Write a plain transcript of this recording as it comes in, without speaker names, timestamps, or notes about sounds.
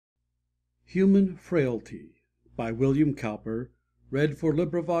Human Frailty by William Cowper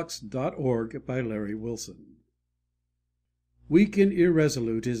 (1809–1849) Weak and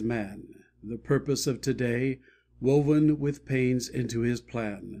irresolute is man; The purpose of to day, Woven with pains into his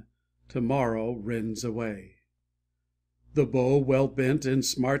plan, To morrow rends away. The bow well bent, and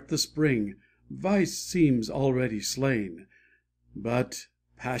smart the spring, Vice seems already slain; But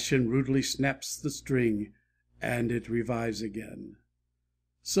passion rudely snaps the string, And it revives again.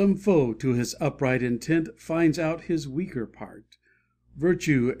 Some foe to his upright intent Finds out his weaker part;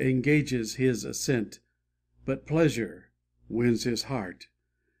 Virtue engages his assent, But pleasure wins his heart.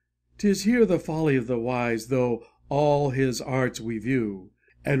 'Tis here the folly of the wise, Though all his arts we view;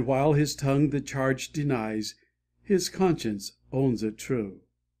 And while his tongue the charge denies, His conscience owns it true.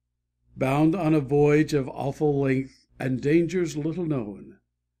 Bound on a voyage of awful length, And dangers little known,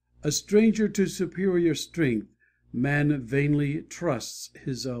 A stranger to superior strength, Man vainly trusts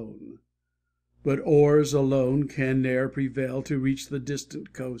his own. But oars alone can ne'er prevail To reach the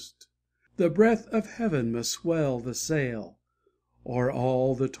distant coast; The breath of heaven must swell the sail, Or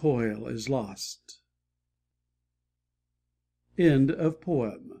all the toil is lost. End of the Project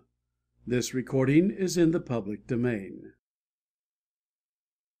Gutenberg EBook of This recording is in the public domain.